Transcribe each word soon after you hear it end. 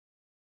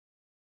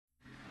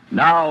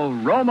Now,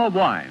 Roma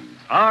Wines,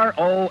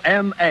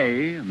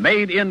 R-O-M-A,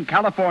 made in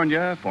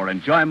California for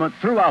enjoyment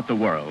throughout the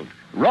world.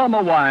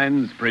 Roma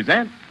Wines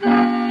present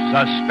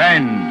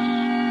Suspense.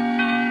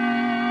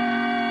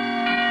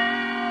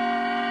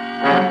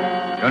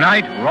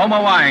 Tonight,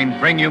 Roma Wines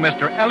bring you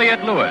Mr.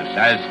 Elliott Lewis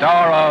as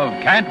star of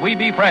Can't We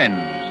Be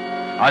Friends?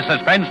 A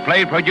suspense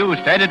play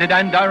produced, edited,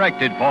 and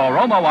directed for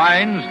Roma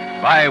Wines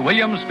by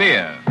William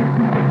Spear.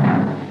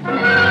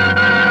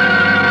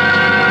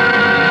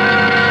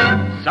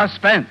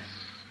 Suspense.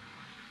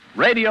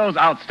 Radio's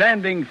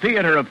outstanding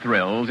theater of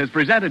thrills is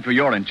presented for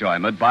your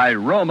enjoyment by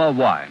Roma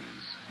Wines.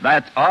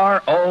 That's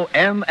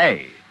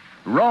R-O-M-A.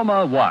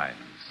 Roma Wines.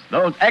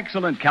 Those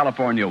excellent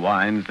California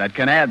wines that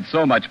can add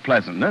so much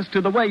pleasantness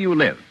to the way you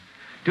live,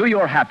 to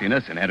your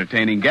happiness in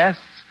entertaining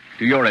guests,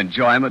 to your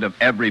enjoyment of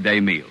everyday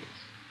meals.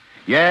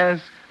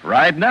 Yes,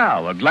 right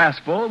now, a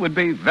glassful would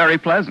be very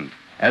pleasant,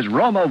 as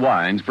Roma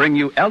Wines bring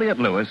you Elliott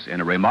Lewis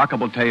in a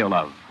remarkable tale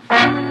of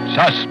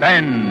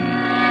Suspense.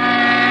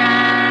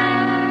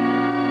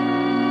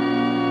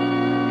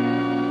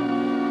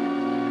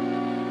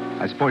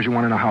 I suppose you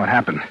want to know how it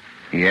happened.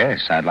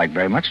 Yes, I'd like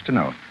very much to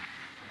know.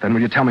 Then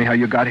will you tell me how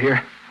you got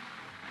here?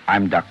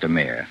 I'm Dr.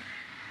 Mayer.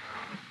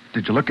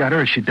 Did you look at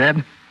her? Is she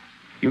dead?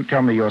 You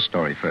tell me your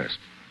story first.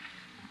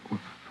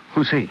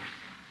 Who's he?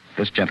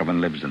 This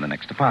gentleman lives in the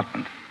next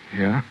apartment.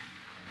 Yeah?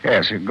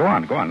 Yes, go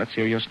on. Let's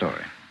hear your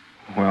story.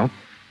 Well,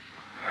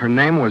 her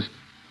name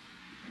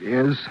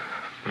is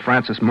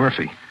Frances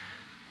Murphy.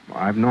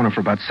 I've known her for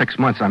about 6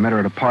 months. I met her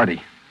at a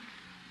party.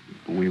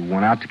 We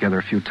went out together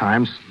a few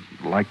times,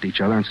 liked each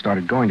other, and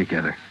started going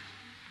together.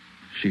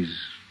 She's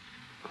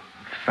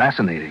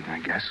fascinating, I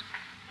guess.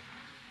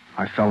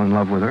 I fell in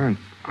love with her, and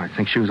I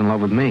think she was in love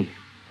with me.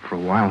 For a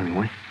while,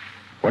 anyway.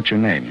 What's your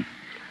name?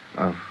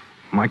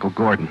 Michael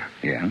Gordon.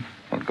 Yeah?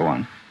 Well, go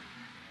on.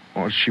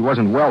 Well, she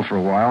wasn't well for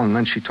a while, and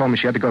then she told me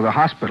she had to go to the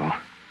hospital.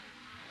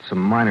 Some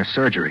minor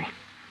surgery.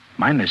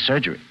 Minor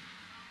surgery?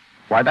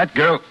 Why, that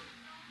girl...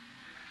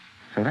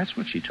 So that's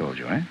what she told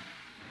you, eh?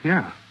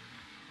 Yeah.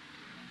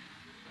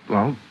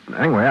 Well,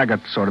 anyway, I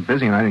got sort of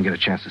busy, and I didn't get a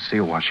chance to see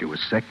her while she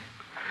was sick.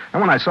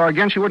 And when I saw her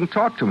again, she wouldn't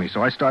talk to me,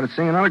 so I started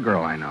seeing another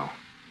girl I know.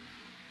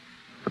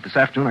 But this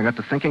afternoon, I got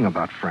to thinking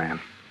about Fran.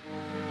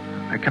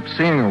 I kept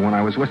seeing her when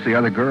I was with the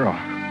other girl.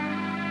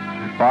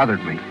 It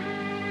bothered me.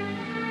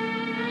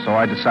 So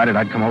I decided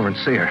I'd come over and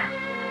see her.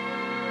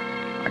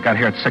 I got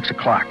here at 6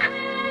 o'clock.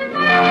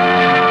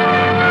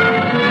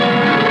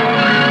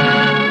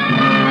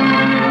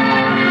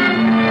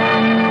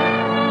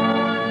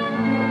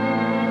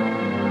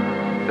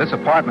 This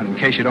apartment, in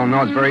case you don't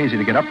know, is very easy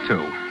to get up to.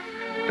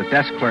 The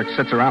desk clerk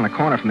sits around the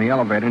corner from the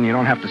elevator, and you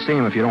don't have to see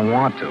him if you don't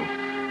want to.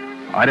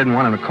 I didn't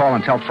want him to call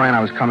and tell Fran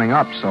I was coming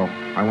up, so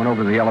I went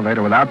over to the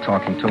elevator without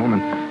talking to him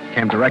and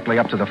came directly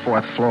up to the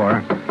 4th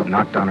floor and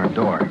knocked on her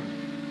door.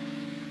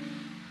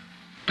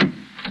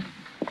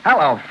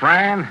 Hello,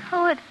 Fran.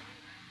 Oh,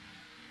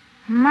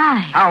 My.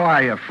 How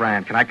are you,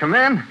 Fran? Can I come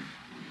in?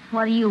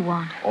 What do you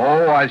want?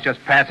 Oh, I was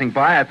just passing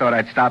by. I thought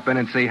I'd stop in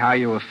and see how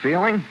you were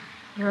feeling.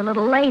 You're a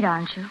little late,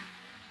 aren't you?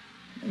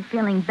 Been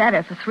feeling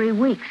better for 3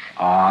 weeks.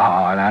 Oh,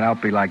 now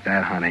don't be like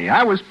that, honey.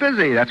 I was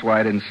busy. That's why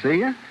I didn't see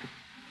you.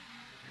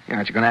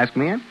 Aren't you going to ask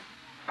me in?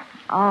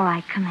 All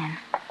right, come in.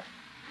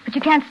 But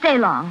you can't stay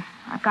long.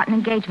 I've got an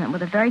engagement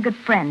with a very good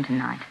friend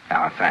tonight.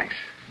 Oh, thanks.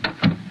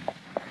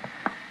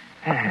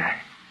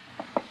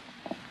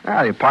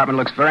 Well, the apartment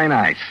looks very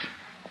nice.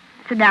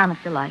 Sit down if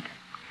you like.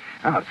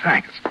 Oh,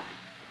 thanks.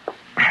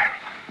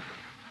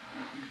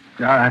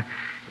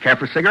 Care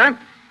for a cigarette?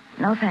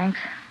 No, thanks.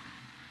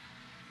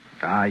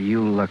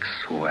 You look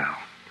swell.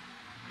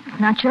 It's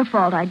not your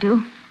fault, I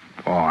do.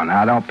 Oh,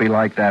 now don't be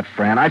like that,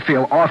 Fran. I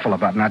feel awful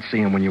about not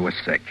seeing him when you were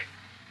sick.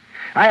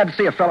 I had to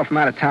see a fellow from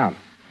out of town.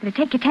 Did it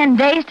take you 10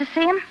 days to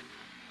see him?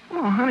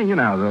 Oh, honey, you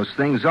know how those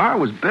things are. It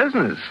was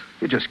business.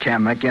 You just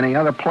can't make any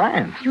other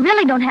plans. You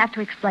really don't have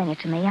to explain it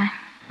to me. I'm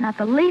not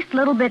the least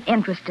little bit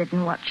interested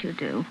in what you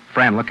do.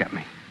 Fran, look at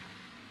me.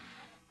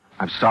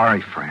 I'm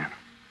sorry, Fran.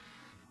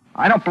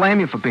 I don't blame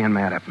you for being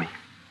mad at me.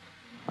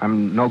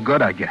 I'm no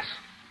good, I guess.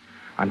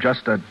 I'm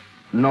just a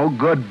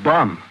no-good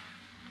bum.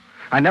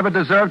 I never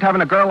deserved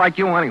having a girl like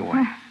you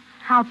anyway.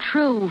 How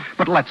true.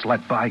 But let's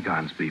let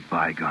bygones be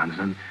bygones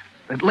and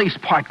at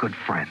least part good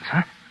friends,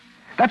 huh?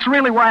 That's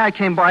really why I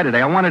came by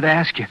today. I wanted to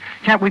ask you,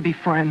 can't we be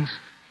friends?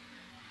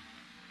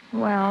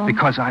 Well...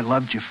 Because I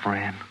loved you,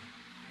 Fran.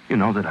 You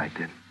know that I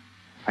did.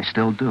 I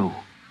still do.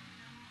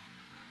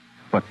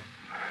 But,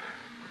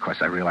 of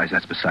course, I realize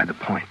that's beside the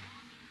point.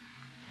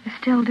 You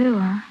still do,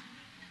 huh?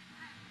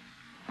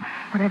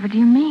 Whatever do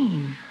you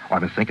mean? Well,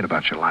 I've been thinking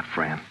about you a lot,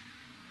 Fran.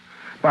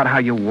 About how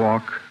you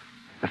walk,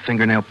 the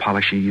fingernail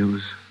polish you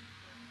use,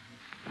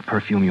 the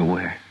perfume you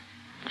wear.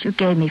 That you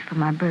gave me for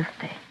my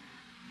birthday.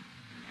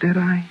 Did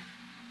I?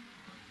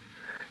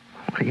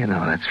 Well, you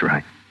know, that's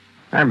right.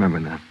 I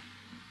remember now.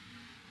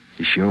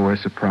 You sure were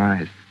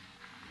surprised.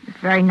 It's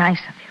very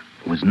nice of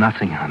you. It was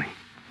nothing, honey.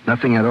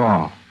 Nothing at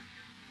all.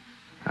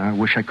 I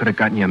wish I could have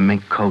gotten you a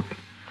mink coat.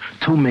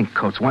 2 mink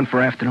coats, one for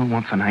afternoon,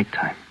 one for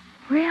nighttime.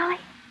 Really?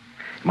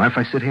 Mind if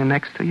I sit here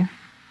next to you?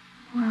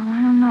 Well,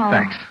 I don't know.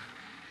 Thanks.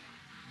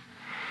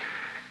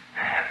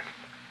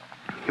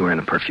 You're wearing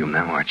the perfume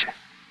now, aren't you?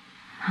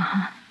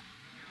 Uh-huh.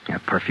 Yeah,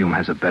 perfume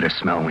has a better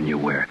smell when you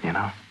wear it, you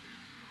know?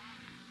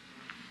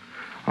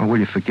 Oh, will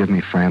you forgive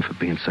me, Fran, for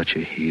being such a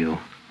heel?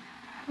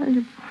 Well,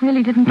 you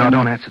really didn't... No,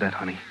 don't answer that,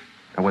 honey.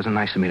 That wasn't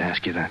nice of me to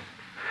ask you that.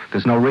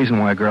 There's no reason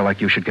why a girl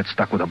like you should get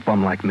stuck with a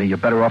bum like me. You're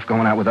better off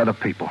going out with other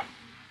people.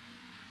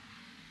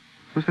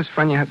 Who's this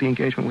friend you had the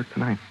engagement with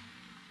tonight?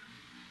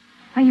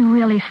 Are you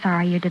really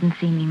sorry you didn't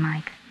see me,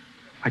 Mike?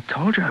 I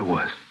told you I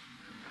was.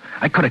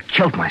 I could have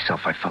killed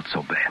myself. I felt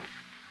so bad.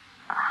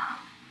 Oh.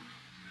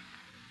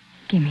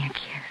 Give me a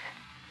kiss.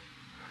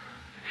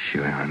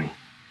 Sure, honey.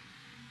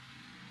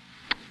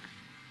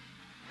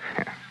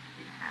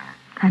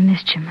 I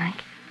missed you,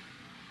 Mike.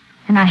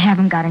 And I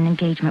haven't got an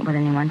engagement with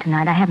anyone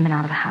tonight. I haven't been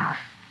out of the house.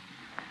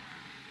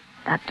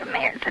 Dr.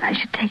 Mayer said I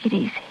should take it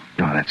easy.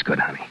 Oh, that's good,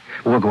 honey.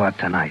 We'll go out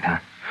tonight, huh?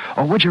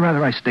 Or would you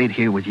rather I stayed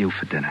here with you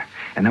for dinner?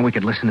 And then we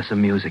could listen to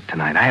some music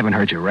tonight. I haven't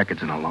heard your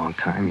records in a long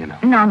time, you know.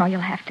 No,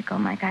 you'll have to go,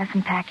 Mike. I have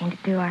some packing to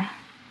do. I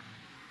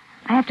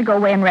have to go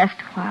away and rest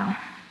a while.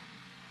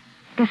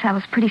 Guess I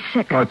was pretty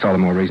sick. Well, it's all the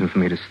more reason for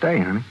me to stay,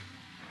 honey.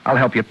 I'll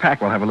help you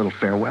pack. We'll have a little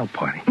farewell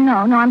party. No,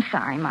 I'm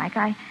sorry, Mike.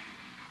 I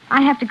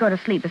have to go to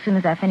sleep as soon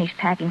as I finish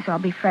packing, so I'll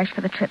be fresh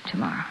for the trip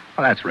tomorrow.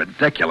 Well, that's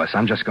ridiculous.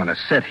 I'm just going to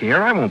sit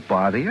here. I won't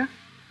bother you.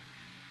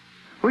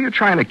 Who are you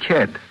trying to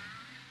kid?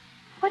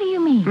 What do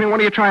you mean? I mean, what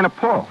are you trying to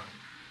pull?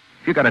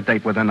 If you got a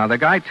date with another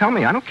guy, tell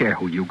me. I don't care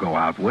who you go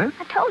out with.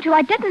 I told you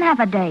I didn't have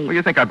a date. Well,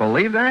 you think I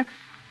believe that?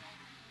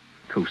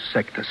 Too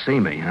sick to see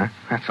me, huh?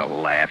 That's a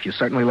laugh. You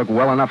certainly look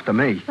well enough to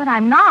me. But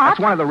I'm not. That's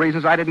one of the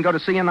reasons I didn't go to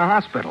see you in the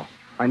hospital.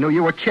 I knew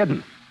you were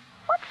kidding.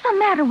 What's the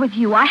matter with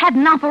you? I had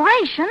an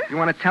operation. You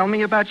want to tell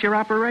me about your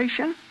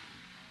operation?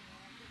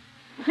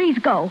 Please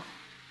go.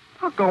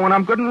 I'll go when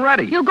I'm good and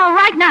ready. You go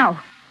right now.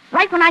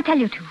 Right when I tell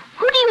you to.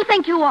 Who do you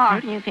think you are?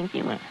 Who do you think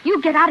you are?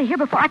 You get out of here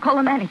before I call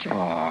the manager.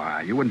 Oh,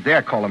 you wouldn't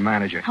dare call a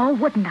manager. Oh,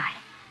 wouldn't I?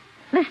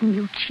 Listen,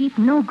 you cheap,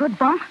 no-good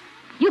bum.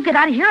 You get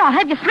out of here, I'll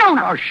have you thrown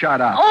out. Oh,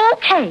 shut up.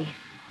 Okay.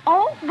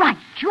 All right.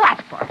 You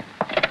asked for it.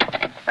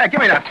 Hey,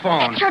 give me that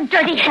phone. Get your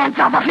dirty hands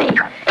off of me.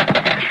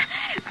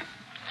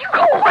 You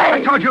go away.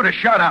 I told you to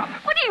shut up.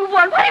 What do you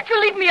want? Why don't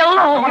you leave me alone?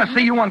 I want to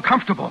see you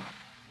uncomfortable.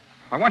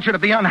 I want you to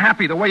be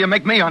unhappy the way you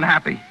make me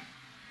unhappy.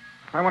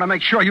 I want to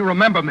make sure you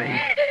remember me.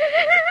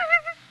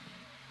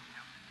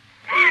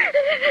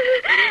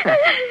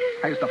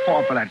 I used to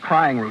fall for that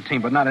crying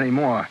routine, but not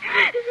anymore.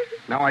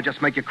 Now I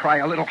just make you cry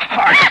a little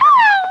hard.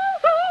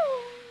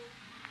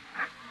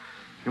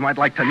 You might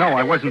like to know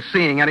I wasn't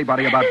seeing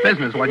anybody about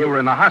business while you were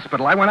in the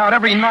hospital. I went out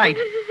every night.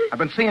 I've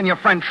been seeing your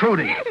friend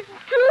Trudy.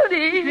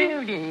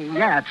 Trudy?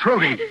 Yeah,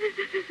 Trudy.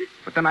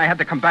 But then I had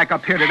to come back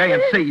up here today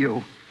and see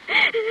you.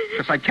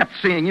 Because I kept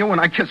seeing you when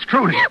I kissed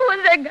Trudy.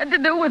 What's that got to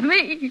do with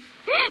me?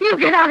 You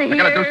get out of here.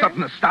 I gotta do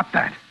something to stop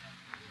that.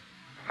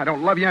 I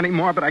don't love you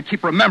anymore, but I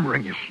keep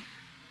remembering you.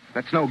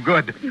 That's no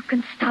good. You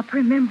can stop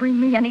remembering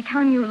me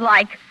anytime you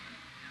like.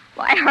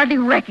 Well, I hardly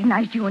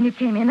recognized you when you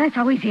came in. That's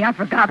how easy I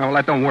forgot. No,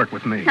 that don't work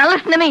with me. Now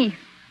listen to me.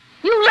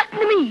 You listen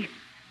to me.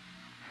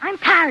 I'm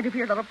tired of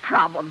your little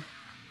problem.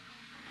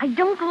 I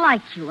don't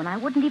like you, and I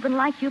wouldn't even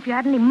like you if you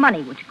had any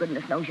money, which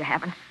goodness knows you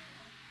haven't.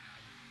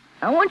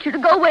 I want you to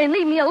go away and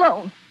leave me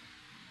alone.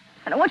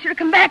 I don't want you to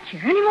come back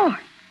here anymore.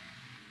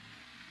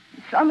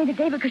 You saw me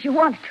today because you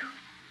wanted to.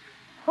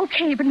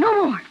 Okay, but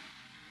no more.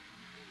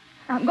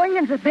 Now, I'm going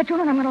into the bedroom,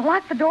 and I'm going to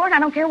lock the door, and I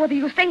don't care whether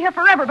you stay here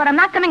forever, but I'm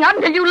not coming out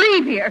until you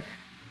leave here.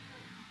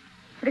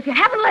 But if you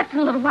haven't left in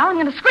a little while, I'm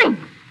going to scream.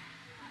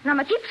 And I'm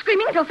going to keep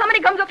screaming until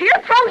somebody comes up here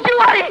and throws you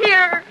out of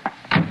here.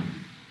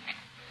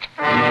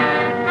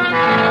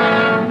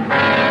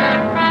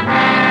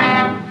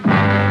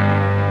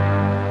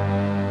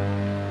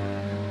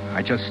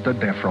 I just stood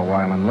there for a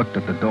while and looked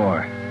at the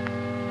door.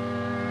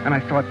 And I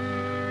thought,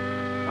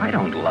 I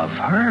don't love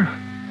her.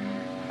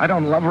 I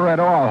don't love her at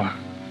all.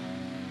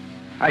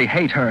 I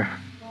hate her.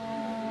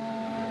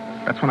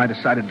 That's when I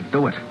decided to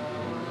do it.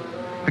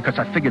 Because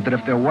I figured that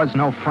if there was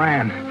no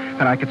Fran,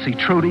 then I could see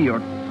Trudy or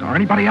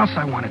anybody else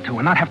I wanted to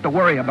and not have to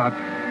worry about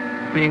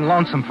being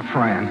lonesome for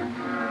Fran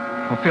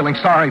or feeling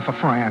sorry for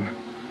Fran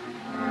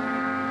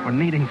or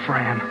needing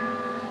Fran.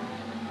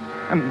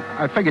 And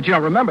I figured you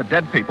don't remember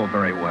dead people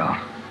very well.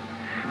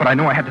 But I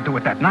knew I had to do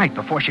it that night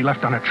before she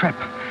left on her trip.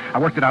 I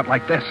worked it out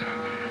like this.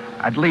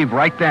 I'd leave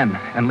right then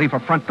and leave her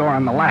front door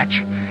on the latch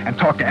and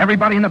talk to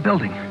everybody in the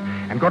building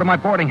and go to my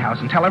boarding house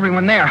and tell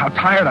everyone there how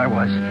tired I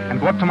was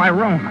and go up to my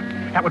room.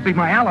 That would be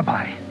my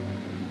alibi.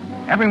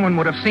 Everyone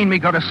would have seen me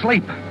go to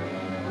sleep.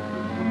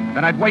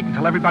 Then I'd wait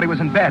until everybody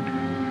was in bed.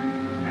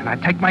 And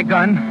I'd take my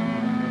gun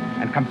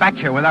and come back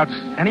here without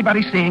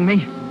anybody seeing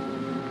me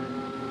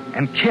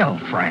and kill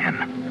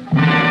Fran.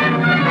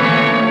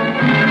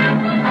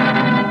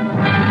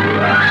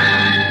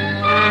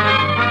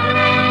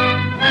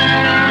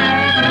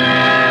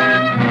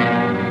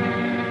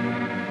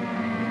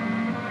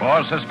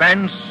 For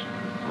Suspense,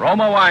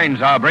 Roma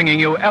Wines are bringing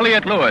you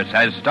Elliott Lewis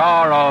as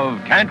star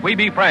of Can't We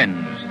Be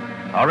Friends?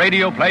 a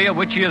radio play of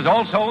which he is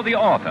also the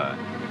author,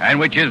 and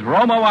which is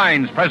Roma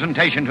Wine's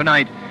presentation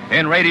tonight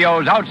in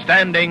radio's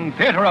outstanding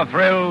theater of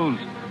thrills,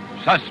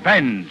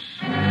 Suspense.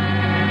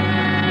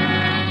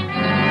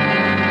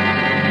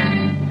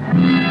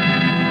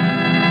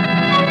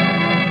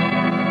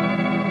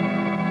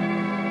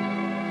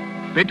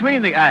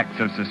 Between the acts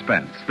of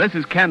Suspense, this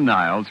is Ken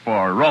Niles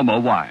for Roma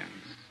Wines.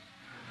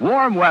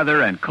 Warm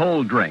weather and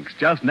cold drinks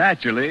just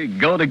naturally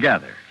go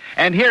together.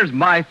 And here's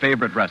my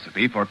favorite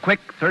recipe for quick,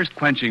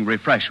 thirst-quenching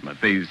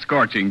refreshment these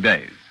scorching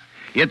days.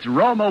 It's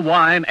Roma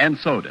Wine and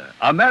Soda,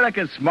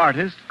 America's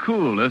smartest,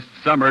 coolest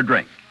summer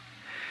drink.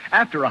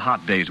 After a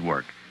hot day's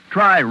work,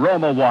 try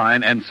Roma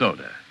Wine and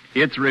Soda.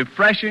 It's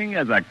refreshing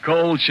as a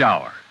cold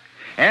shower.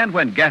 And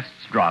when guests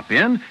drop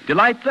in,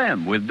 delight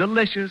them with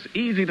delicious,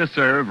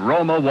 easy-to-serve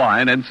Roma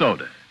Wine and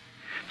Soda.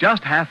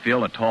 Just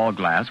half-fill a tall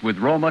glass with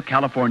Roma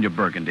California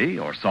Burgundy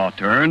or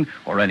Sauterne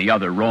or any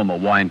other Roma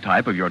wine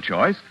type of your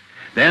choice.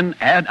 Then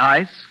add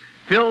ice,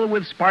 fill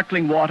with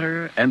sparkling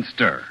water, and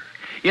stir.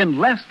 In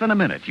less than a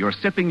minute, you're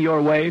sipping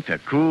your way to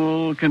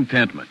cool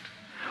contentment.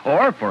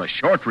 Or for a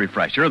short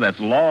refresher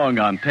that's long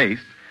on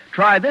taste,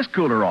 try this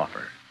cooler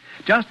offer.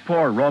 Just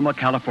pour Roma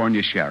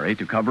California Sherry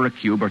to cover a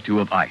cube or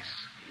two of ice.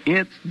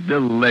 It's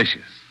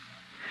delicious.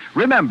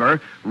 Remember,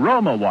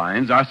 Roma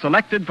wines are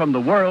selected from the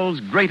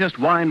world's greatest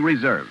wine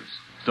reserves.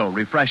 So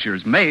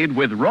refreshers made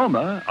with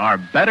Roma are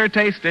better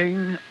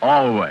tasting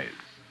always.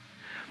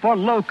 For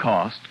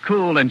low-cost,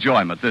 cool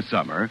enjoyment this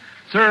summer,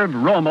 serve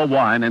Roma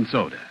Wine and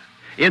Soda.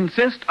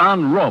 Insist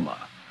on Roma,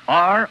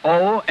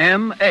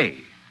 R-O-M-A,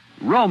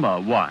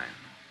 Roma Wine,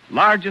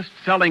 largest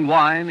selling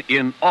wine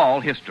in all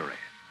history.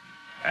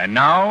 And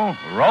now,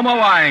 Roma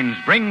Wines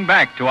bring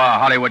back to our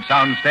Hollywood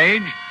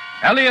soundstage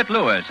Elliott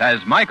Lewis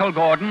as Michael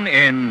Gordon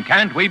in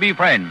Can't We Be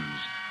Friends?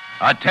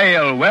 A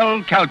tale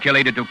well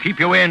calculated to keep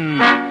you in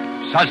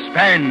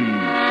suspense.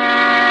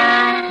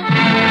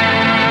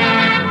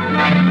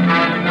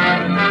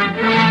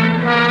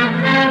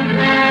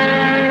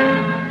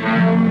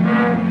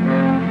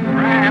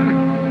 Fran?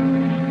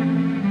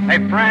 Hey,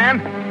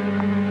 Fran?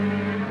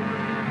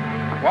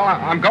 Well,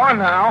 I'm going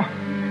now.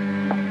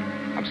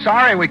 I'm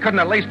sorry we couldn't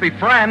at least be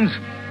friends.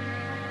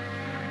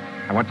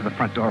 I went to the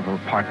front door of her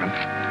apartment.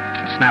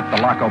 Snapped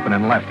the lock open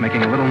and left,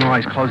 making a little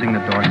noise closing the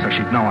door so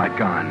she'd know I'd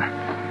gone.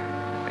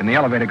 In the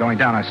elevator going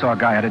down, I saw a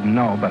guy I didn't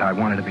know, but I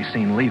wanted to be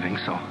seen leaving,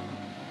 so...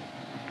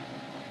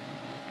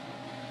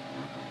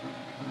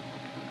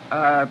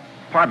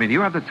 Pardon me, do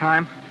you have the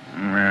time?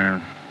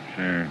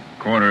 It's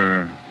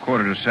quarter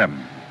to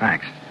 7.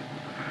 Thanks.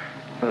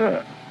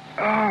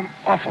 I'm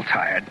awful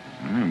tired.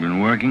 You've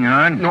been working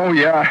hard? No,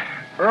 yeah.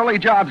 Early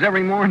jobs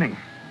every morning.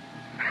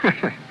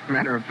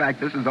 Matter of fact,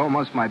 this is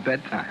almost my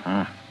bedtime.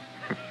 Oh.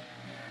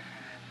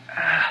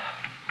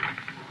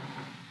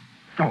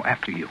 Oh,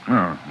 after you.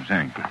 Oh,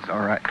 thanks. That's all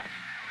right.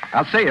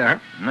 I'll see you, huh?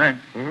 Right.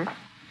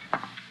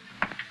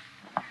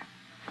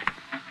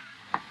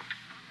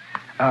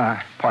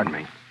 Pardon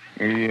me.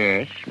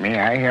 Yes, may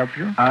I help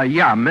you?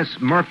 Yeah, Miss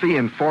Murphy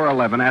in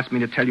 411 asked me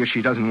to tell you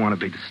she doesn't want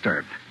to be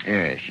disturbed.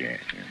 Yes.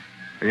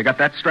 You got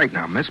that straight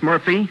now. Miss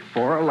Murphy,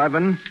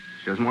 411,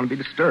 she doesn't want to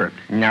be disturbed.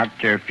 Not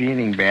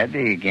feeling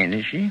badly again,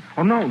 is she?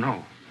 Oh,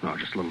 no,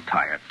 just a little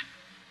tired.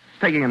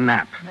 Taking a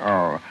nap.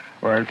 Oh,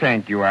 well,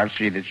 thank you. I'll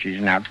see that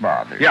she's not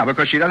bothered. Yeah,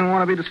 because she doesn't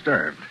want to be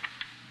disturbed.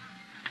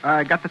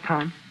 Got the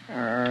time?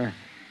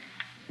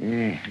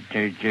 10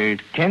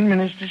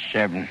 minutes to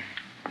 7.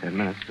 10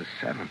 minutes to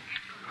 7.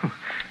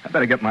 I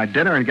better get my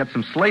dinner and get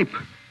some sleep.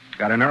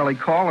 Got an early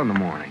call in the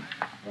morning.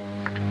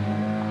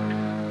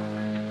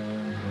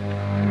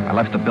 I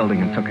left the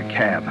building and took a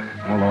cab,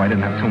 although I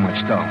didn't have too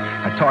much dough.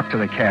 I talked to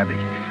the cabbie.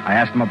 I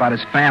asked him about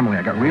his family.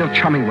 I got real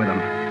chummy with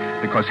him.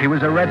 Because he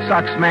was a Red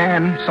Sox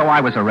man, so I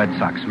was a Red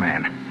Sox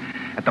man.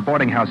 At the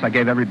boarding house, I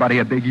gave everybody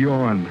a big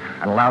yawn.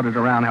 I lauded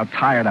around how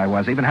tired I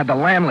was. Even had the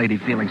landlady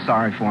feeling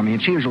sorry for me,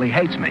 and she usually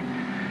hates me.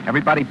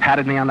 Everybody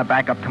patted me on the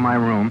back up to my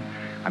room.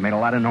 I made a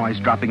lot of noise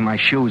dropping my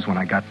shoes when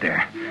I got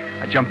there.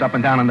 I jumped up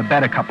and down on the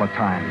bed a couple of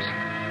times.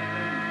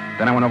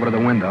 Then I went over to the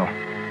window,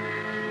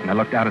 and I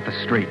looked out at the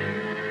street.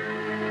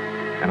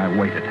 And I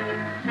waited.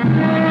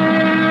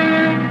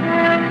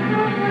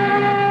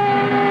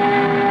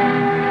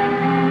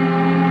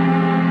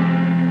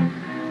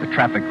 The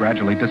traffic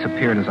gradually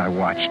disappeared as I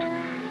watched.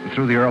 And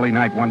through the early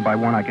night, one by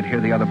one, I could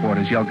hear the other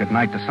boarders yell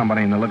goodnight to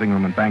somebody in the living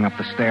room and bang up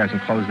the stairs and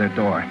close their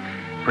door.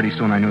 Pretty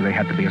soon I knew they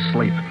had to be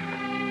asleep.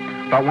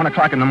 About 1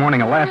 o'clock in the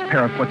morning, a last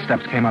pair of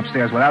footsteps came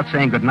upstairs without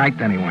saying goodnight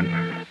to anyone.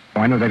 So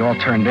I knew they'd all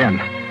turned in.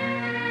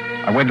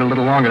 I waited a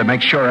little longer to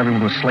make sure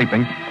everyone was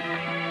sleeping.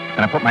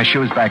 Then I put my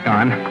shoes back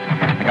on.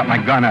 I got my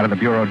gun out of the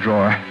bureau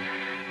drawer.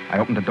 I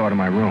opened the door to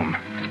my room.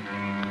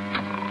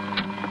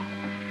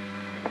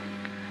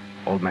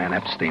 Old man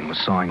Epstein was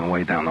sawing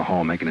away down the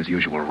hall, making his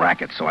usual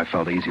racket, so I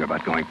felt easier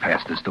about going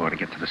past his door to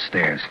get to the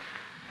stairs.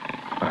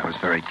 But I was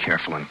very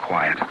careful and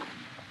quiet.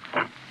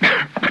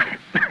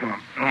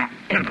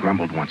 He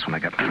grumbled once when I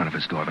got in front of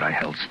his door, but I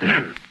held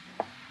still.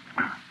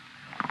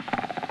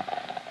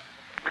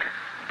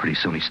 Pretty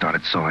soon he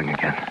started sawing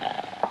again.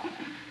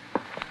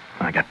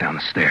 I I got down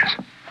the stairs.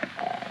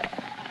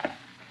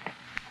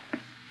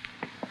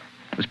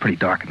 It was pretty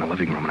dark in the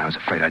living room, and I was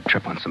afraid I'd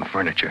trip on some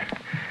furniture.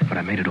 But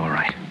I made it all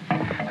right.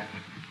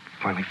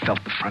 Finally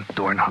felt the front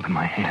door knock in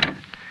my hand.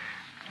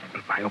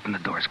 I opened the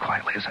door as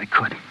quietly as I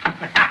could.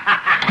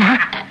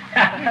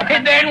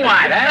 Then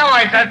what?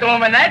 I said to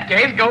him, in that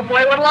case, go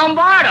play with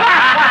Lombardo.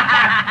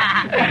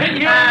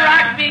 You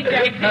rock me,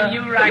 Jackson.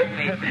 You rock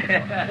me.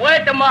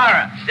 Where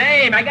tomorrow?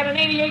 Same. I got an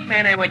 88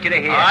 man I want you to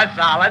hear. Oh,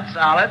 solid.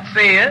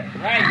 See ya.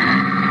 Right.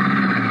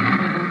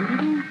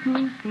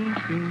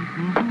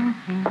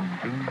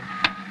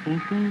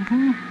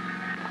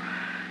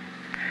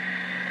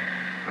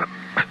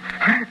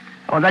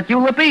 Oh, that you,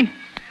 Lippy?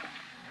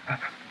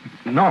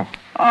 No.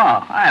 Oh,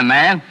 hi,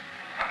 man.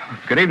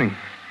 Good evening.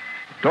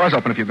 Door's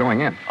open if you're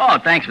going in. Oh,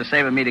 thanks for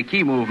saving me the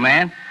key move,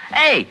 man.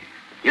 Hey,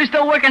 you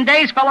still working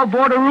days, fellow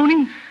boarder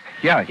Rooney?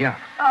 Yeah.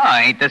 Oh,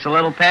 ain't this a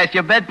little past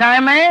your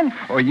bedtime, man?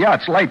 Oh, yeah,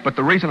 it's late, but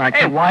the reason I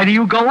Hey, can't... why do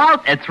you go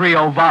out at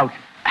 3:00 out?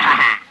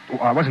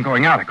 Well, I wasn't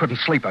going out. I couldn't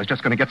sleep. I was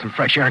just going to get some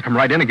fresh air and come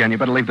right in again. You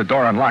better leave the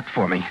door unlocked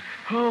for me.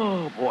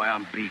 Oh, boy,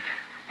 I'm beat.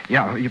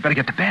 Yeah, you better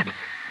get to bed.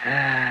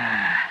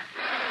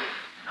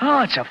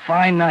 Oh, it's a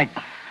fine night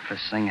for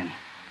singing.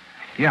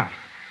 Yeah.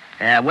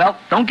 Well,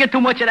 don't get too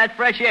much of that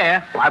fresh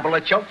air. Liable to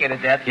choke you to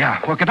death.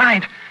 Yeah, well, good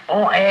night.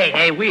 Oh,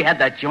 hey, we had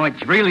that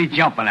joint really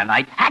jumping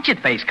tonight. Hatchet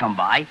Face come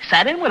by,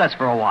 sat in with us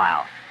for a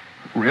while.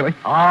 Really?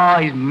 Oh,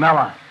 he's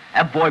mellow.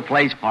 That boy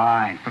plays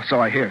fine.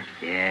 So I hear.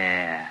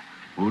 Yeah.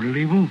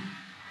 Oodly-woo.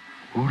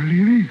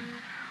 Oodly-wee.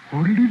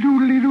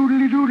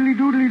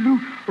 Oodly-doodly-doodly-doodly-doodly-doo.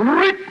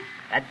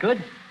 That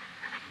good?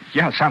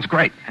 Yeah, sounds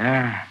great.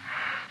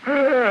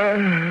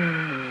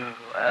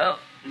 Well,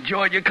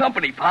 enjoyed your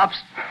company,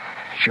 Pops.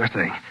 Sure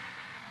thing.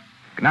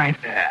 Good night.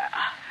 Yeah.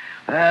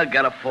 Well,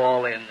 gotta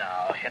fall in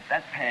now. Hit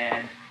that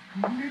pad.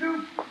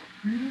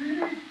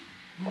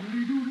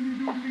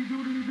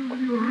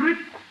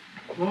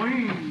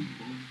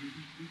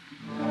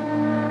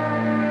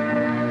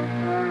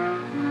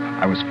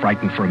 I was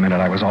frightened for a minute.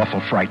 I was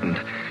awful frightened.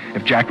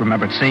 If Jack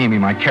remembered seeing me,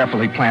 my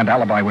carefully planned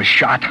alibi was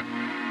shot.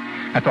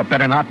 I thought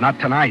better not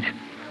tonight.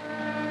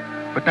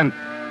 But then,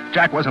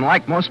 Jack wasn't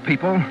like most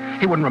people.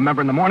 He wouldn't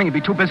remember in the morning. He'd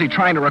be too busy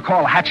trying to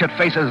recall Hatchet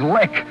Face's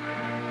lick.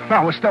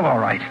 No, it was still all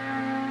right.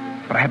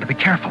 But I had to be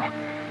careful.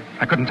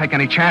 I couldn't take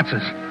any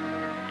chances.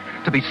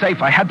 To be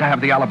safe, I had to have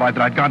the alibi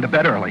that I'd gone to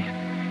bed early.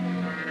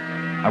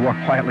 I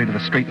walked quietly to the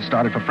street and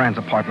started for Fran's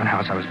apartment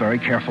house. I was very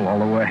careful all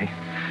the way.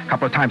 A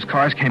couple of times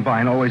cars came by,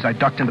 and always I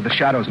ducked into the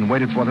shadows and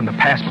waited for them to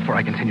pass before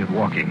I continued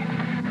walking.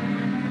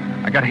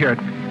 I got here at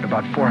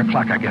about 4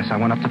 o'clock, I guess. I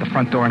went up to the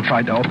front door and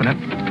tried to open it.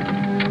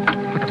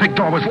 But the big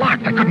door was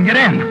locked. I couldn't get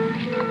in.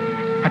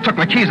 I took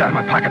my keys out of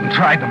my pocket and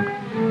tried them.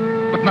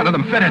 But none of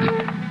them fitted.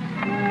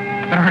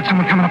 Then I heard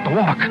someone coming up the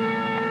walk.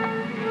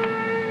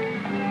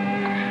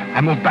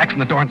 I moved back from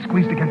the door and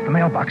squeezed against the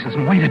mailboxes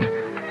and waited.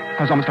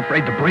 I was almost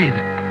afraid to breathe.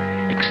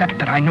 Except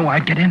that I knew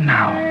I'd get in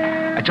now.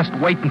 I'd just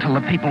wait until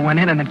the people went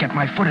in and then get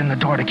my foot in the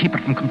door to keep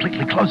it from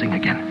completely closing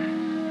again.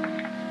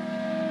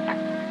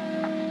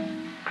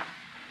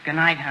 Good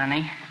night,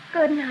 honey.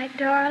 Good night,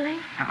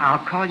 darling. I'll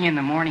call you in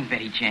the morning,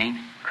 Betty Jane.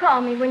 Call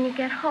me when you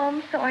get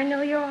home so I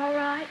know you're all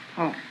right.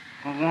 Oh,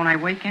 well, won't I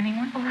wake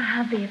anyone? Oh,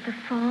 I'll be at the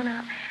phone.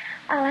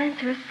 I'll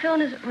answer as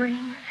soon as it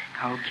rings.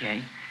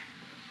 Okay.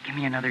 Give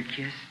me another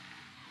kiss.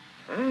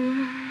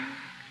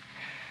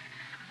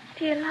 Do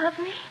you love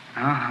me?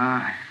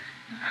 Uh-huh.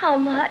 How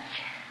much?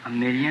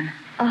 1,000,000.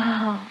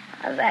 Oh,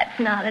 that's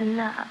not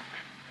enough.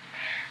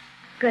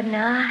 Good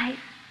night.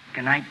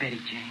 Good night, Betty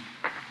Jane.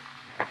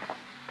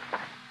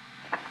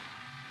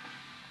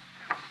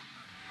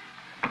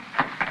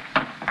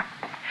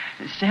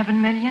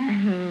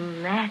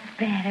 $7,000,000? That's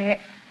better.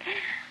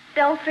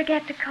 Don't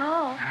forget to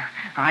call.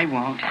 I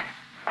won't.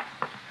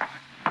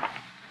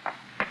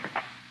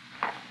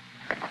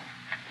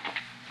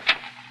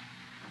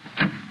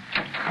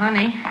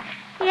 Honey.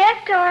 Yes,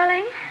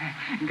 darling.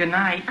 Good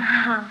night.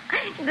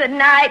 Good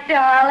night,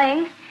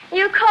 darling.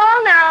 You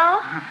call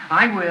now.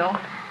 I will.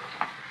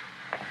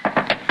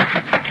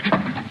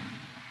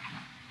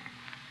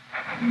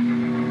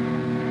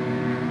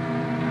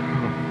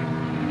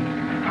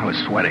 I was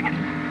sweating.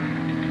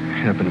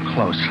 It had been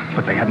close,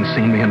 but they hadn't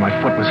seen me, and my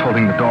foot was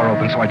holding the door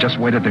open, so I just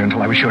waited there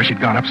until I was sure she'd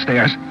gone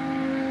upstairs.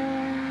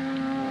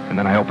 And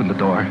then I opened the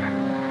door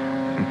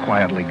and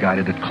quietly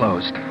guided it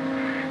closed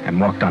and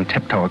walked on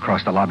tiptoe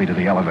across the lobby to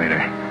the elevator.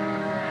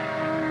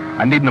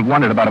 I needn't have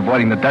wondered about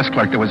avoiding the desk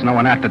clerk. There was no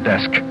one at the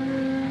desk.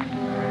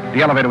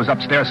 The elevator was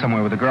upstairs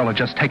somewhere where the girl had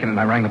just taken it, and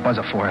I rang the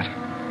buzzer for it.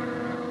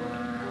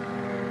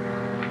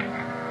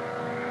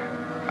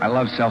 I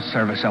love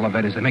self-service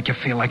elevators. They make you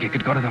feel like you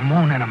could go to the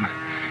moon in them.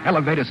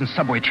 Elevators and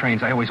subway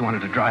trains I always wanted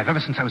to drive ever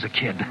since I was a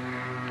kid.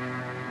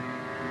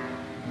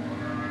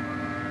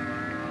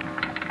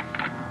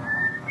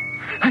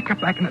 I got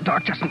back in the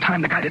dark just in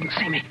time. The guy didn't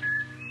see me.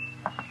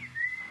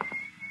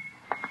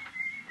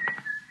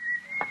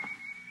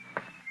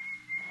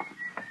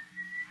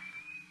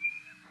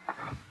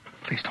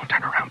 Please don't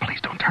turn around. Please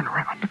don't turn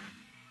around.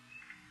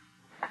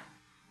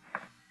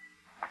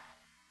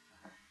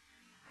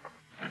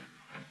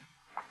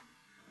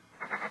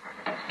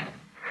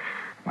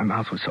 My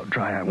mouth was so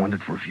dry, I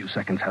wondered for a few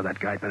seconds how that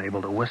guy had been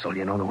able to whistle,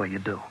 you know, the way you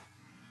do.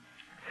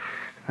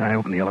 And I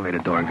opened the elevator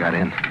door and got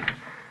in.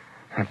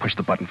 I pushed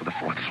the button for the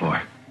 4th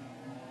floor.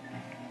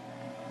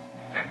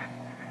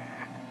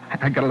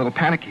 I got a little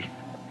panicky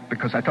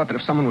because I thought that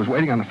if someone was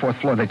waiting on the 4th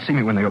floor, they'd see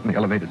me when they opened the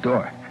elevator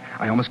door.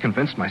 I almost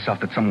convinced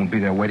myself that someone would be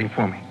there waiting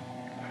for me.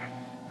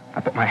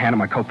 I put my hand in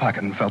my coat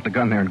pocket and felt the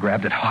gun there and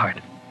grabbed it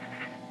hard.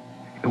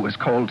 It was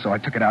cold, so I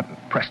took it out and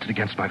pressed it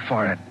against my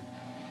forehead.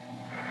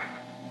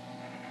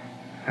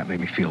 That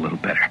made me feel a little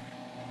better.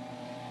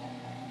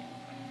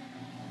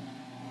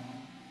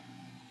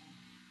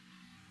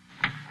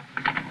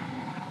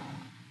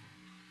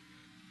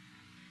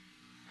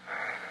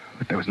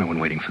 But there was no one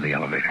waiting for the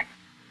elevator.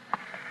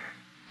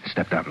 I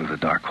stepped out into the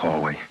dark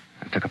hallway.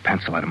 I took a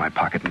pencil out of my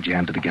pocket and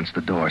jammed it against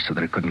the door so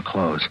that it couldn't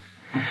close.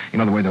 You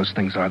know the way those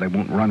things are, they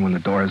won't run when the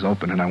door is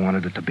open, and I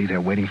wanted it to be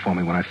there waiting for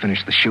me when I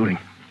finished the shooting.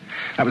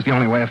 That was the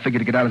only way I figured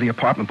to get out of the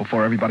apartment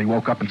before everybody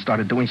woke up and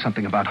started doing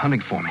something about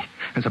hunting for me.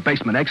 There's a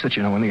basement exit,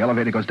 you know, when the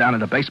elevator goes down in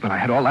the basement. I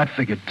had all that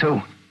figured,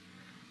 too.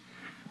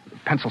 The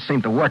pencil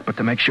seemed to work, but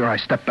to make sure, I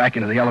stepped back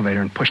into the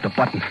elevator and pushed a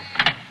button.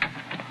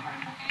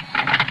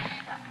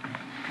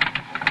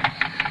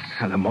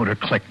 The motor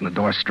clicked and the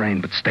door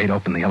strained, but stayed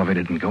open. The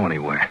elevator didn't go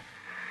anywhere.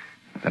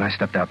 Then I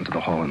stepped out into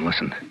the hall and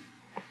listened.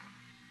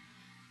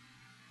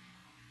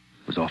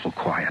 It was awful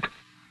quiet.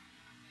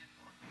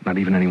 Not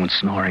even anyone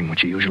snoring,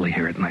 which you usually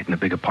hear at night in a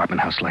big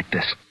apartment house like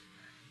this.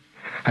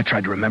 I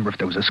tried to remember if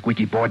there was a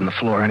squeaky board on the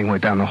floor anywhere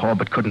down the hall,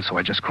 but couldn't, so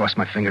I just crossed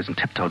my fingers and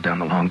tiptoed down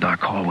the long, dark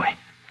hallway.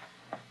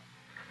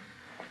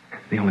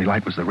 The only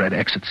light was the red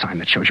exit sign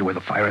that shows you where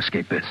the fire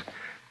escape is.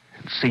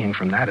 And seeing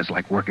from that is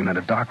like working in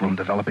a darkroom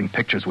developing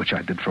pictures, which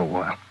I did for a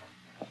while.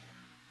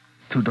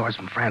 2 doors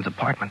from Fran's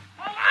apartment.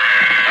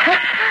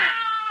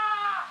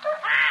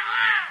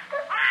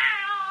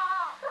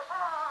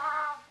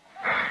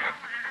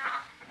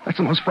 That's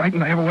the most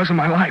frightened I ever was in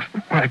my life,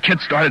 when a kid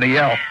started to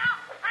yell.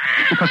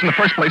 Because in the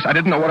first place, I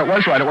didn't know what it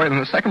was right away. And in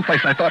the second place,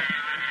 I thought,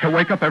 he'll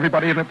wake up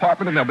everybody in the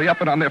apartment and they'll be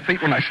up and on their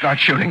feet when I start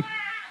shooting.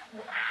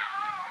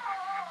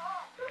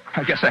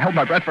 I guess I held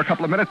my breath for a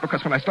couple of minutes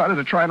because when I started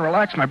to try and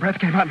relax, my breath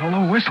came out in a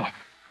low whistle.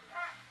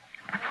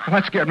 Well,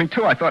 that scared me,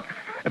 too. I thought,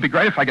 it'd be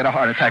great if I get a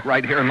heart attack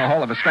right here in the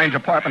hall of a strange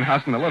apartment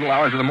house in the little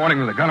hours of the morning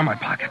with a gun in my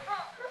pocket.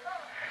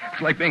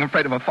 It's like being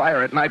afraid of a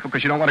fire at night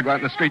because you don't want to go out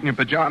in the street in your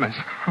pajamas.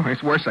 Oh,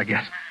 it's worse, I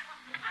guess.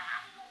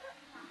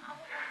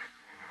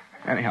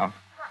 Anyhow,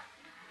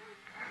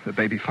 the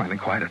baby finally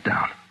quieted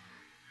down.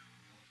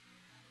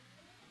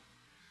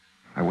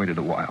 I waited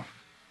a while.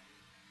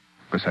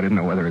 Because I didn't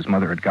know whether his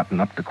mother had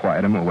gotten up to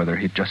quiet him or whether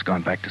he'd just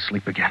gone back to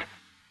sleep again.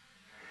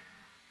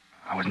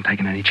 I wasn't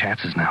taking any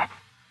chances now.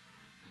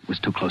 It was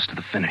too close to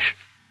the finish.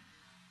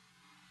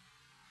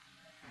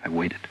 I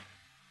waited.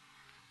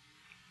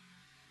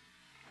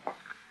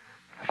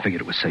 I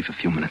figured it was safe a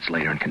few minutes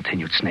later and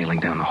continued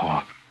snailing down the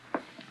hall.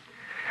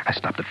 I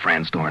stopped at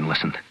Fran's door and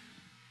listened.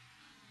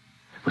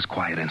 It was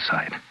quiet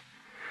inside.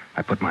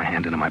 I put my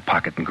hand into my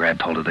pocket and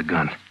grabbed hold of the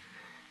gun.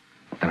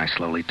 Then I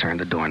slowly turned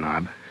the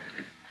doorknob,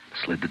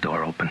 slid the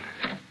door open.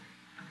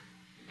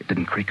 It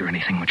didn't creak or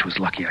anything, which was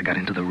lucky. I got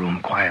into the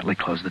room, quietly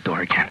closed the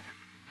door again.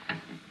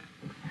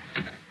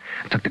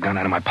 I took the gun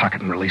out of my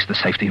pocket and released the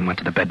safety and went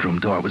to the bedroom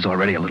door. It was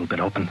already a little bit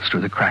open. Through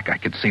the crack, I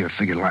could see her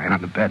figure lying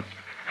on the bed.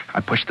 I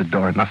pushed the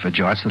door enough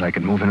ajar so that I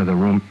could move into the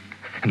room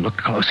and look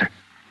closer.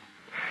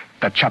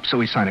 That chop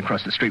suey sign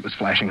across the street was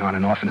flashing on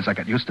and off, and as I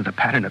got used to the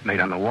pattern it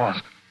made on the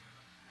walls,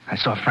 I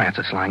saw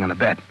Frances lying on the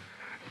bed,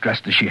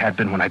 dressed as she had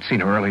been when I'd seen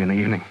her early in the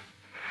evening.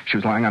 She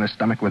was lying on her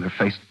stomach with her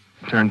face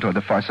turned toward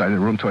the far side of the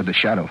room, toward the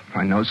shadow.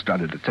 My nose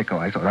started to tickle.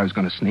 I thought I was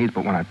going to sneeze,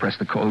 but when I pressed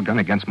the cold gun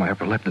against my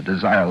upper lip, the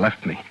desire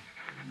left me.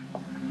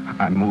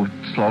 I moved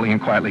slowly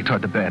and quietly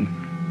toward the bed.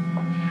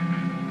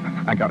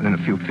 I got within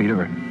a few feet of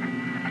her.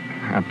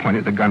 I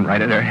pointed the gun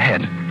right at her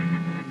head.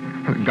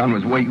 The gun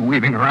was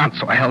weaving around,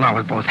 so I held on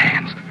with both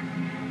hands.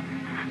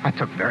 I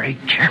took very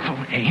careful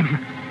aim.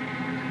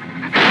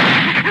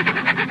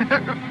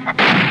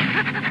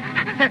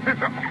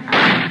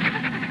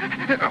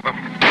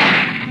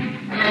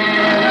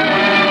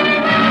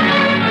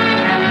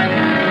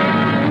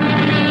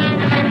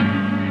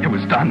 It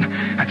was done.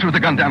 I threw the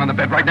gun down on the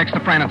bed right next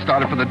to Fran and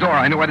started for the door.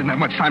 I knew I didn't have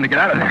much time to get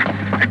out of there.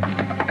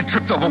 I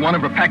tripped over one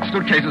of her packed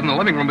suitcases in the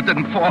living room, but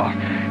didn't fall.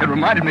 It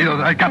reminded me, though,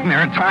 that I'd gotten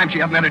there in time. She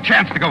hadn't had a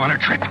chance to go on her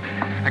trip.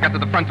 I got to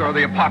the front door of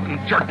the apartment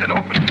and jerked it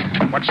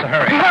open. What's the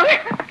hurry?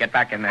 Get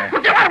back in there.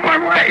 Get out of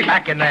my way! Get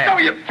back in there. No,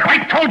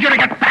 I told you to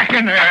get back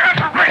in there!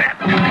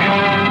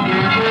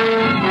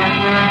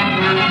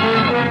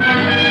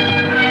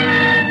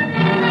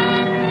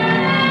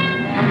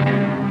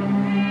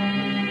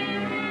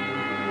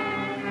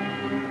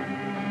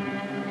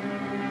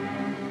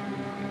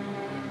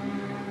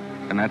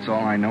 And that's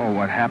all I know of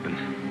what happened.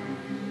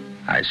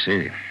 I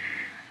see.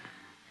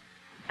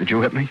 Did you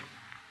hit me?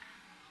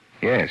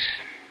 Yes.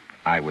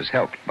 I was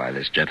helped by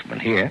this gentleman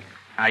here.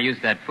 I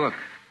used that book.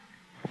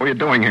 What are you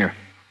doing here?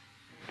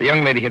 The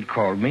young lady had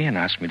called me and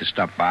asked me to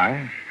stop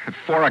by. At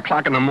 4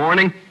 o'clock in the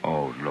morning?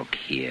 Oh, look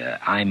here.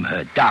 I'm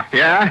her doctor.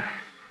 Yeah?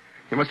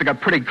 You must have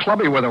got pretty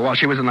clubby with her while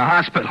she was in the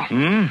hospital.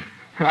 Hmm?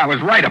 I was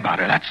right about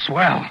her. That's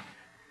swell.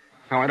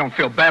 Now, I don't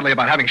feel badly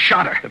about having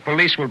shot her. The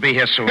police will be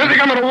here soon. You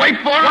think I'm going to wait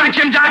for her? Watch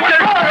him,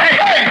 Doctor!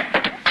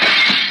 Hey!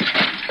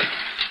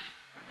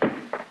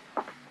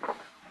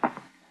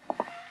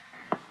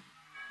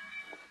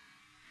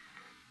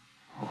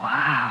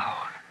 Wow.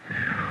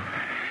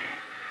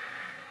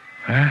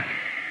 Well,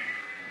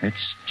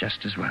 it's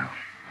just as well.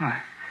 What?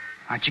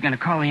 Aren't you going to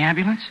call the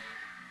ambulance?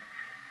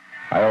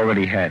 I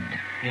already had.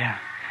 Yeah.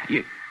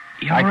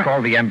 I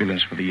called the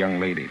ambulance for the young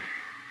lady.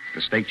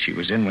 The state she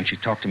was in when she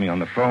talked to me on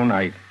the phone,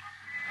 I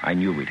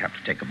knew we'd have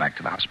to take her back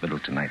to the hospital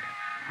tonight.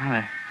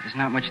 Well, there's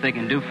not much they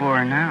can do for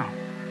her now.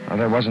 Well,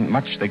 there wasn't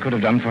much they could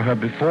have done for her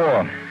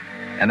before.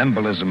 An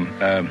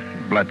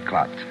embolism, blood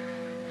clot.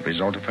 The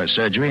result of her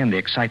surgery and the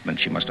excitement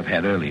she must have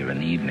had earlier in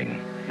the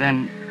evening.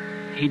 Then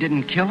he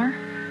didn't kill her?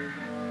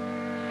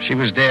 She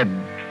was dead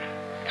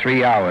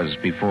 3 hours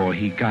before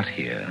he got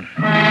here.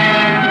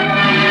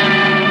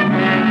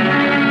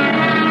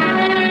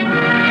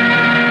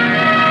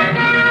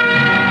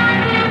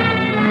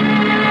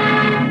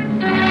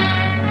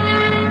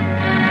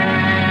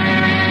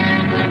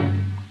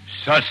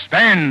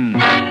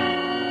 Suspense.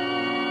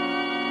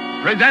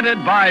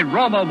 Presented by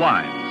Roma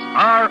Wines.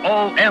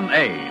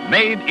 R-O-M-A,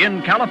 made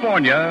in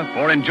California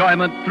for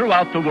enjoyment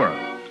throughout the world.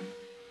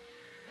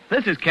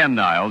 This is Ken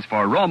Niles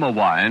for Roma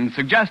Wines,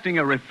 suggesting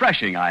a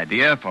refreshing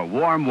idea for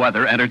warm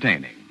weather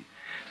entertaining.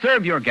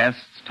 Serve your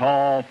guests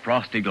tall,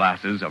 frosty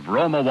glasses of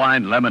Roma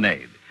Wine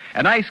lemonade,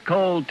 an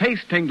ice-cold,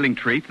 taste-tingling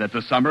treat that's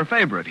a summer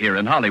favorite here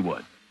in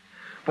Hollywood.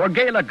 For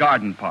gala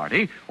garden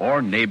party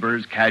or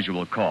neighbor's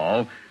casual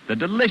call, the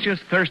delicious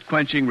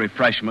thirst-quenching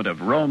refreshment of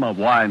Roma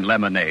Wine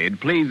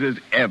lemonade pleases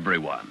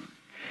everyone.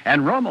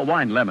 And Roma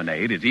Wine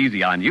lemonade is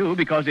easy on you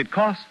because it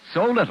costs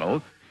so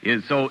little,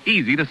 is so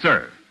easy to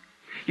serve.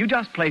 You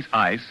just place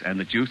ice and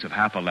the juice of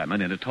half a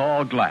lemon in a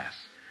tall glass.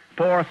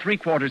 Pour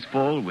 3/4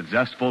 full with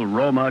zestful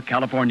Roma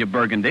California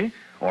Burgundy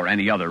or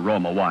any other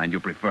Roma wine you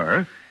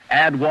prefer.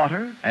 Add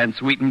water and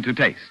sweeten to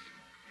taste.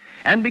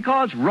 And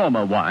because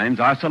Roma wines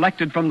are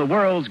selected from the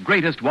world's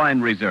greatest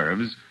wine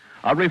reserves,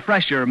 a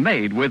refresher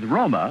made with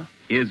Roma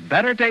is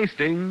better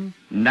tasting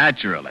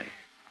naturally.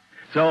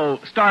 So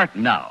start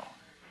now.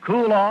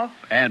 Cool off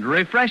and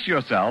refresh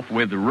yourself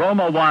with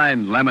Roma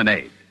Wine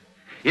lemonade.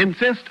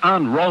 Insist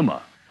on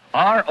Roma.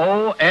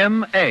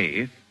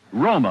 R-O-M-A,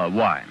 Roma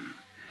Wine.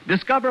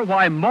 Discover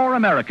why more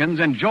Americans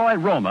enjoy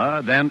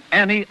Roma than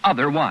any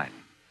other wine.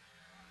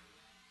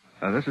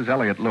 This is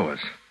Elliott Lewis.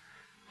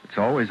 It's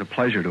always a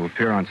pleasure to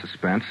appear on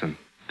Suspense, and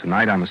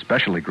tonight I'm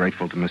especially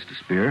grateful to Mr.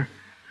 Spear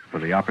for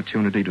the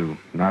opportunity to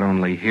not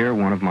only hear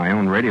one of my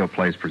own radio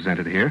plays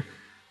presented here,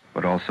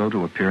 but also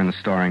to appear in the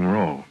starring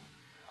role.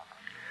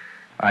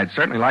 I'd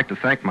certainly like to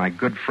thank my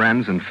good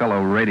friends and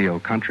fellow radio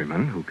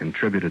countrymen who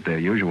contributed their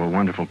usual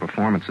wonderful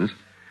performances.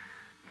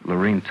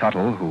 Lorene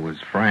Tuttle, who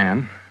was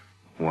Fran,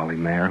 Wally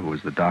Mayer, who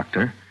was the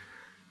doctor,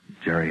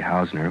 Jerry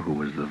Hausner, who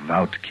was the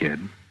Vout kid,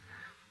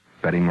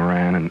 Betty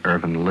Moran and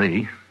Irvin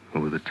Lee,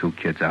 who were the 2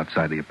 kids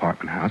outside the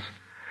apartment house,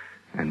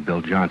 and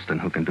Bill Johnston,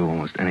 who can do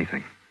almost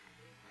anything.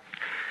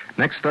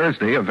 Next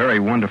Thursday, a very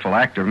wonderful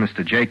actor,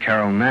 Mr. J.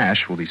 Carroll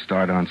Nash, will be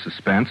starred on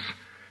Suspense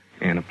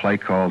in a play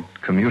called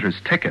Commuter's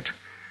Ticket,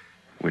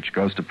 which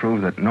goes to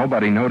prove that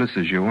nobody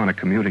notices you on a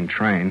commuting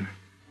train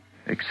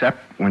except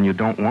when you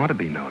don't want to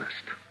be noticed.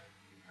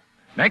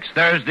 Next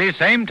Thursday,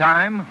 same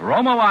time,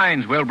 Roma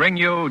Wines will bring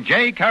you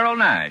J. Carroll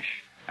Nash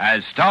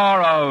as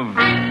star of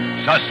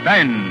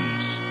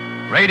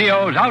Suspense,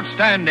 radio's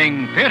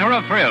outstanding theater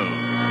of thrills.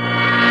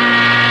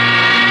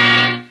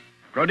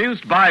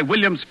 Produced by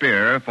William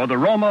Spear for the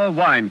Roma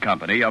Wine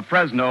Company of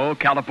Fresno,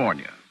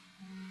 California.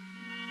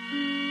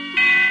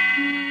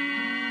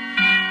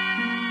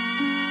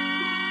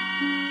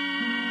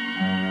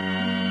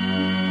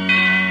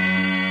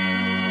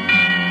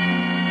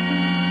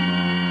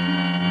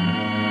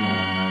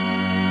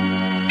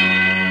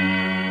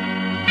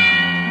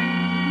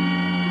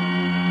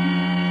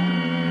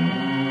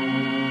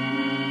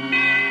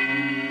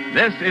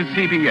 This is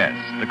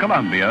CBS, the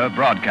Columbia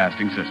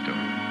Broadcasting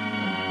System.